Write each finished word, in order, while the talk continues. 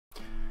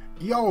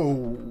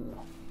Yo!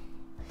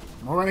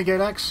 More Renegade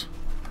X.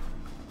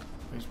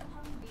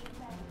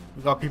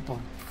 We got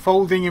people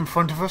folding in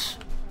front of us.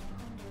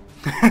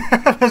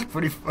 That's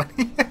pretty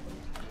funny.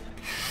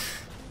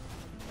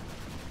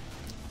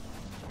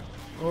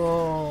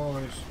 Oh,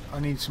 I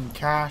need some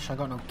cash. I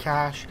got no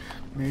cash.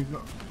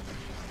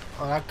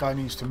 Oh, that guy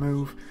needs to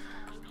move.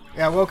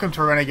 Yeah, welcome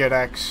to Renegade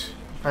X.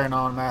 Playing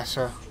on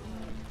Massa.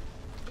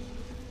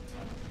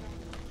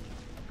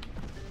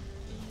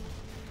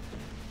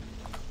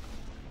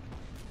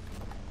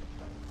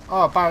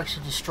 Oh, barracks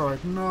are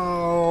destroyed.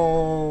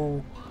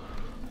 No.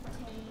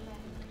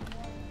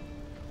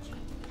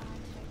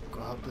 Go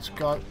help this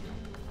guy.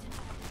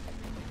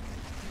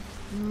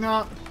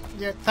 No.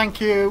 Yeah,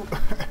 thank you.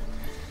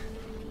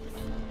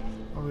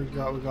 What we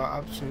got? We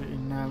got absolutely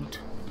nout.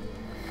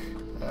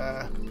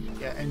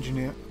 Yeah,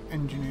 engineer.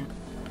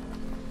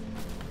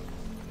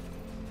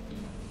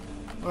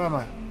 Where am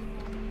I?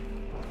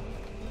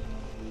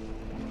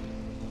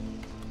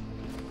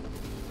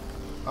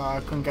 Oh, I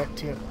couldn't get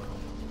to you.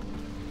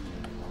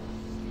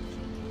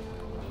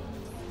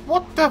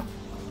 What the?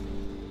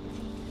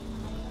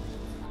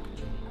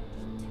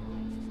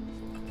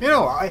 You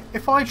know what?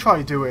 If I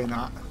try doing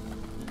that,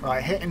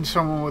 right, hitting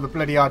someone with a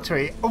bloody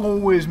artillery, it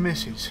always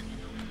misses.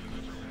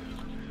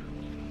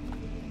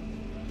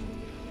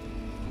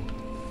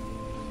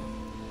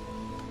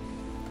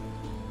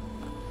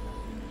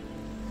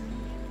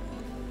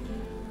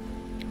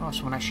 Oh,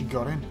 someone actually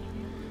got in.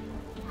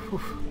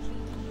 Whew.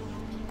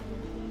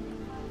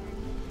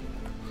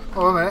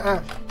 Oh, a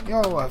minute.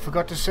 Yo, I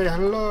forgot to say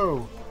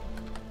hello.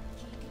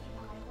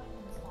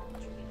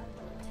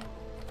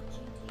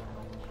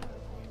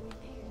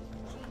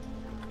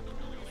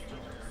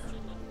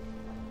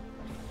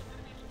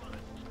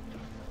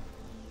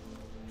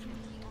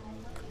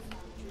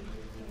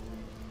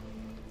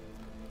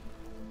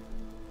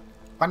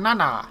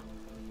 Banana.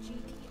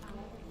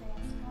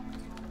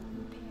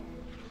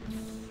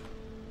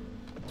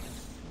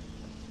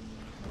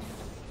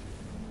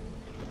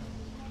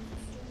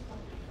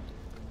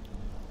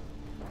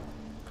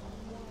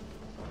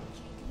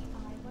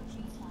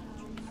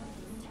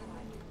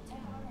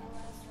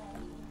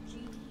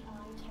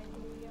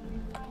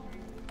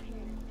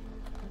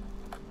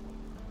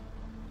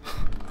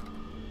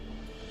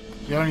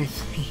 The only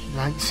thing,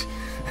 thanks.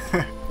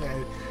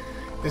 Yeah,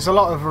 there's a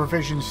lot of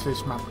revisions to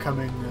this map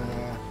coming.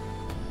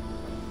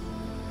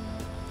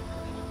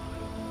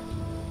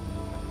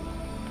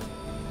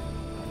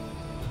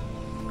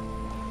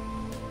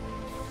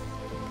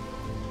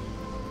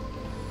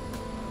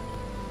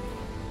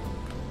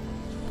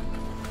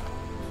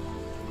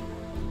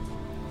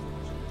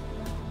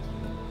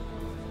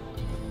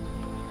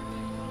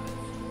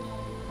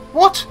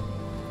 What?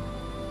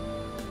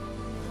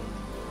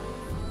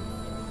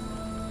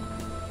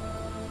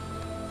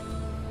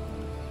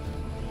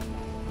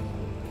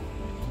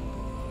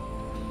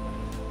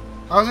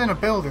 I was in a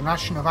building, that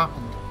shouldn't have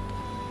happened.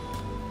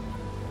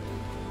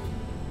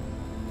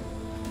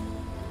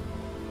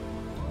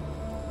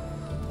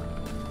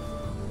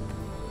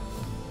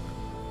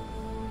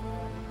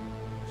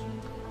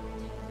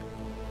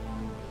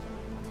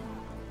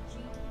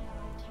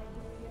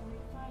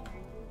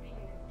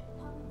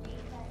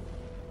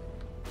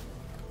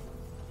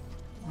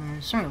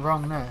 There's something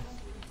wrong there.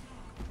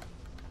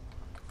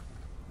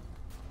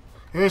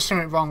 There is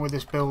something wrong with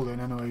this building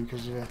anyway,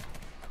 because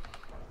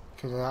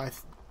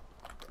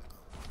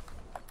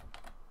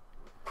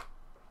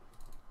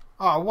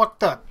oh, what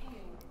the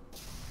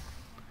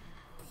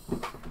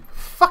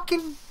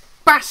fucking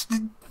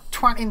bastard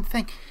twatting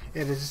thing!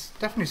 Yeah, there's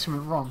definitely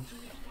something wrong.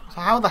 So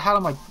how the hell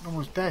am I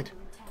almost dead?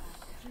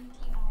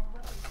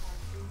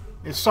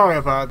 Yeah, sorry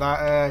about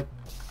that.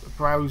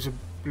 Browser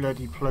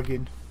bloody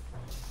plugin.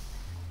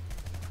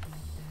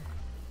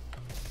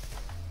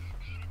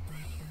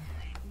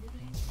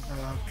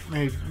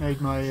 Made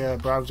my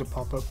browser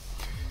pop up.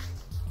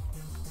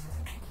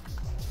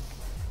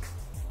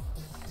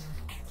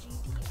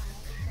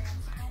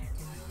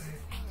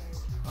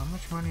 How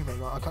much money have I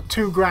got? I got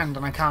 2 grand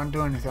and I can't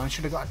do anything. I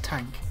should have got a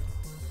tank.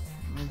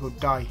 I'm gonna go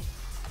die.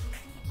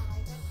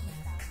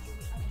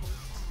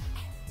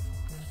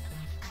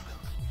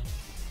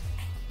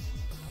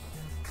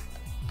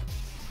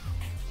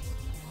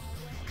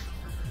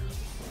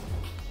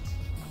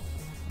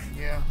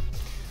 Yeah.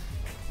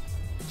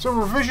 So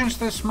revisions to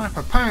this map.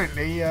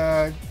 Apparently,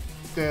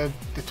 the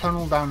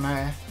tunnel down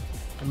there,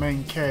 the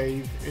main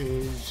cave,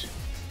 is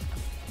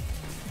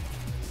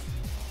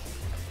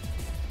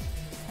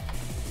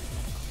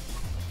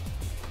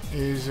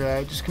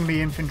just going to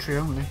be infantry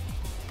only.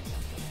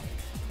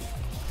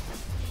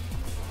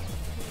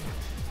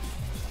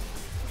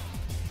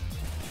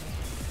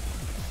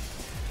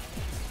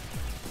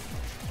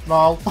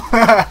 Lol.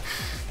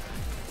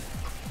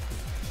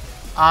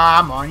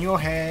 I'm on your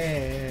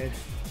head.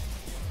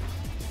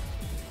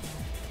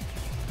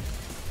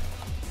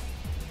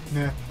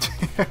 No.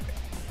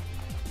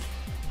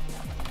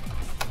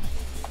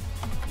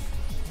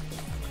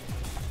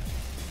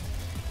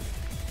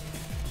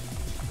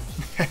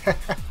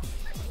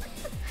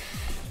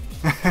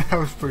 That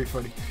was pretty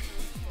funny.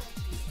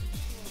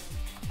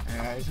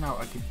 I don't know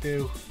what I could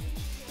do.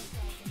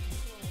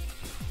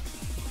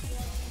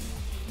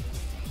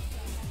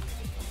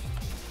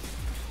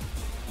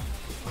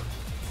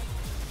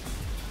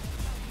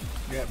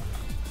 Yep.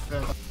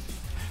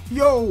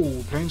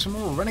 Yo! Playing some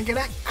more Renegade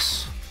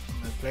X.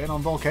 I'm playing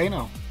on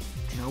Volcano.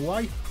 Do you know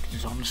why? Because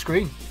it's on the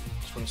screen.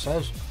 That's what it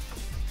says.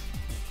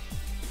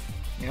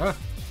 Yeah.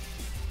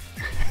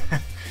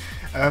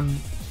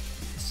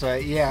 So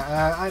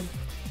yeah,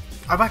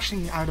 I've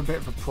actually had a bit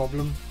of a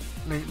problem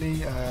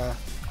lately.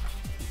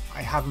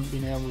 I haven't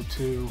been able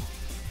to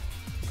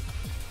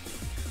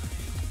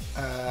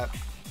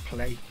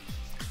play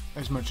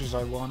as much as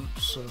I want,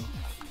 so.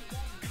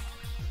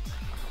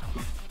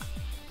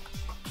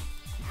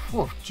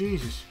 Oh,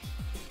 Jesus.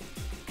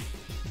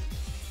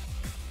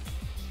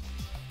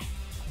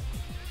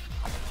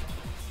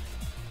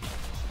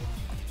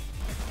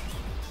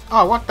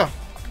 Oh, what the?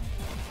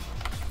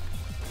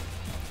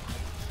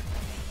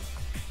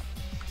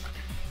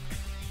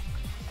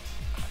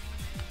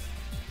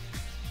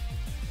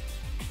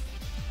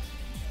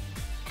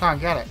 Can't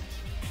get it.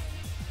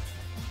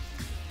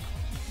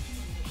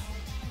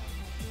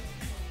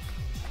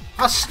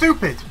 That's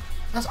stupid.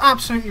 That's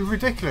absolutely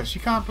ridiculous.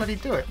 You can't bloody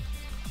do it.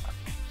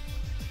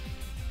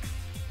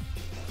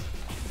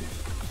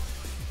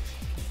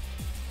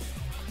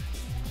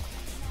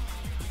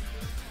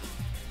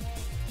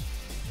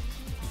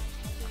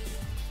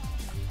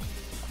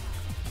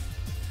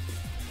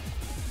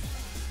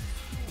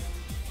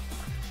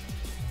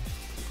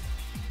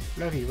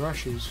 Bloody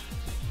rushes.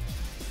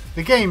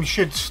 The game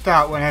should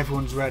start when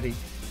everyone's ready.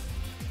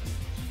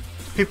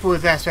 People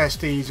with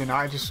SSDs and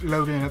I just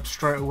loading up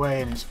straight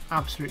away, and it's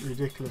absolutely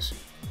ridiculous.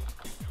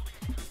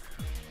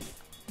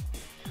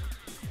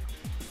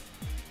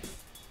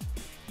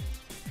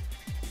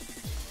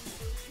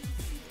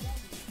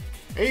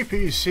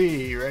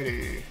 APC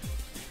ready.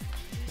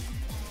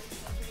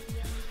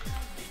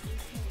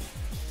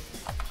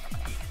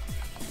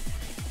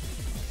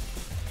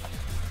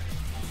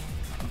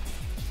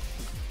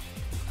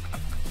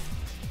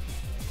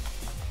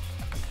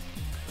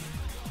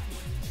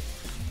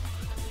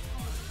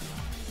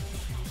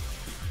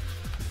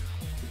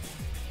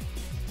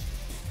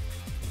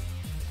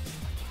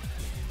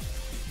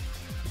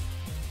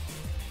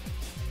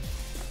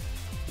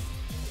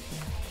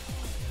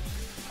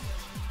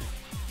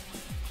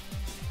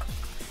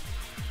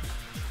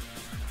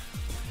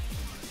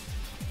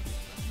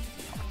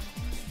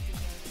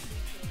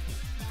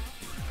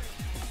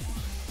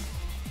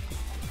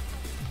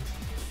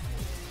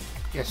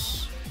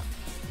 Yes.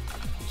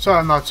 Sorry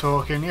I'm not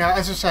talking. Yeah,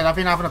 as I said, I've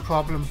been having a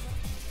problem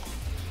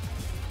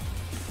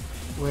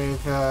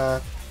with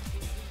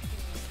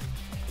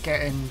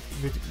getting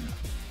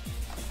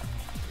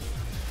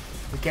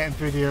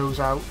videos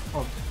out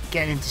or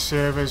getting into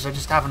servers. I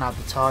just haven't had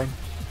the time.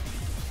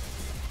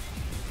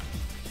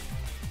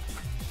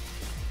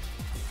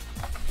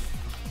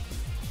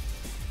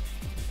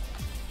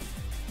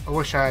 I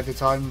wish I had the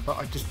time, but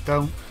I just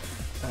don't.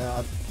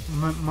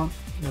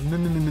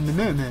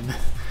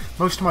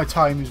 Most of my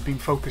time has been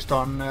focused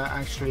on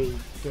actually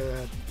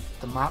the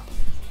map.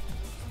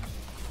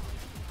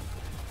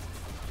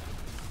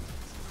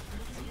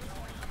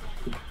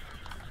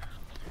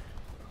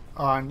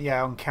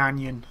 On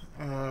Canyon.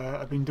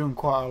 I've been doing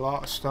quite a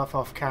lot of stuff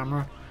off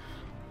camera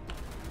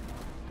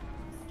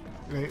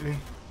lately.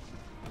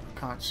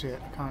 Can't see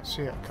it, can't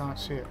see it, can't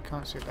see it,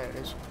 can't see it. There it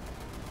is.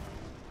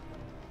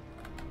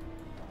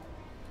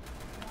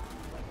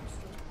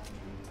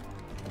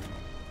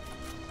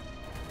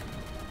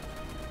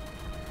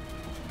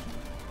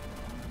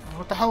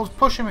 What the hell's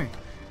pushing me?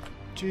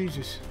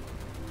 Jesus.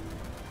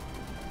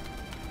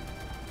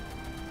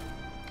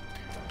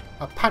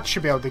 A patch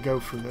should be able to go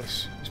through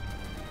this.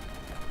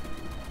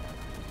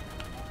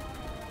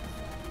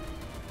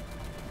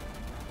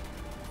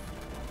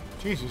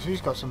 Jesus, he's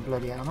got some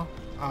bloody armor.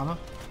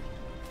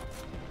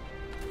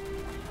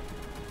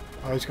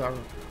 Oh, he's got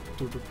to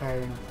do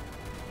repairing.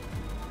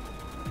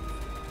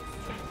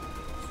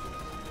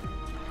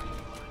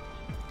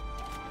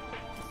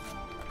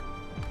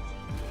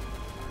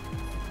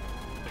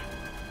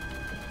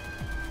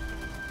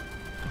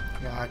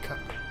 Yeah, I can't.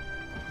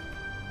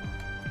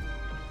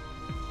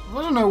 It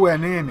wasn't nowhere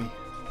near me.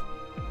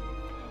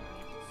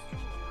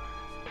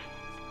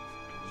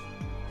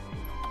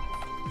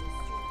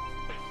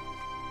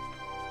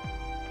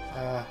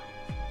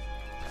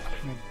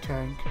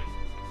 Mid-tank.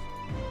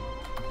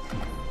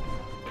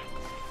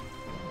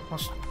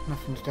 What's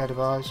nothing's dead of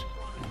ours.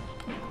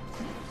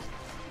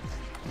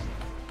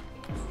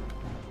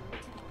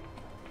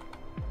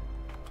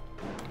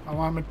 I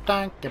want my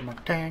tank, get my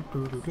tank.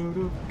 Doo -doo -doo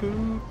 -doo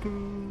 -doo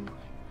 -doo.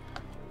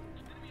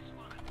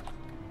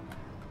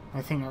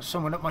 I think there's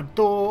someone at my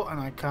door and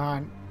I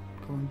can't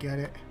go and get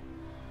it.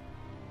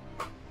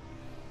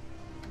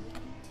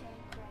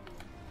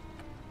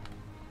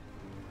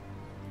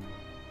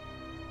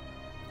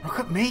 Look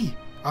at me!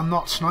 I'm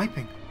not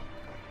sniping.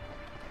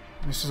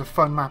 This is a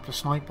fun map to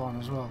snipe on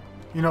as well.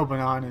 You know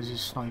Bananas is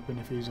sniping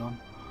if he's on.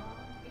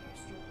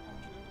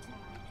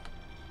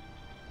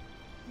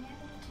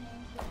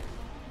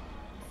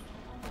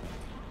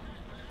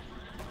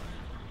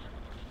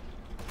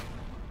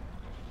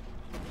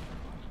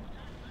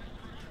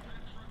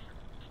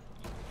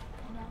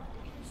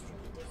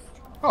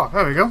 Oh,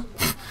 there we go.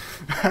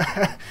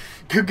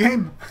 Good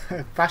game.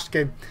 Fast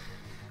game.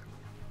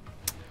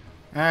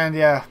 And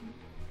yeah,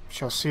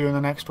 shall see you in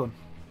the next one.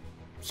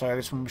 Sorry,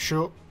 this one was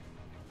short.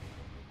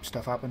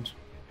 Stuff happens.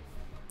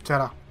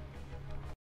 Ta-da.